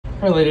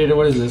Hi, Lady Ada,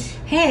 what is this?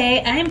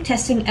 Hey, I'm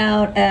testing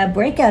out a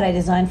breakout I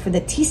designed for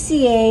the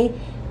TCA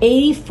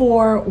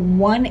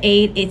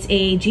 8418. It's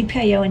a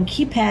GPIO and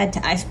keypad to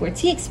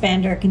I2T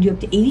expander. It can do up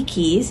to 80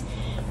 keys.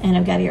 And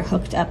I've got here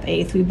hooked up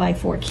a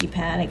 3x4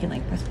 keypad. I can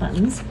like press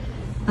buttons.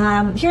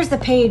 Here's the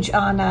page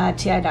on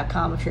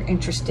TI.com if you're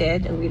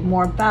interested and read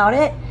more about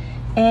it.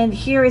 And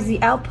here is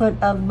the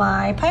output of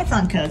my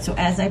Python code. So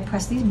as I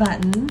press these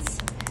buttons,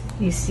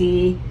 you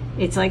see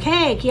it's like,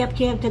 hey, key up,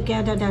 down,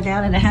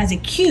 and it has a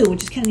queue,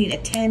 which is kind of neat, a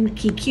 10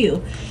 key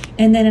queue.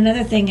 And then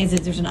another thing is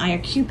that there's an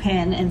IRQ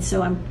pen, and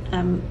so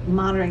I'm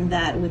monitoring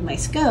that with my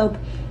scope.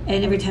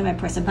 And every time I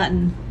press a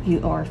button,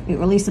 or you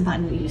release a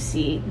button, you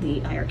see the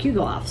IRQ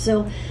go off.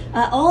 So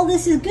all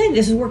this is good.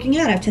 This is working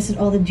out. I've tested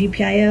all the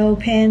GPIO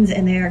pins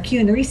and the IRQ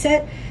and the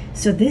reset.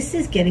 So this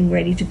is getting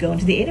ready to go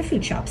into the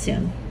Adafruit shop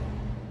soon.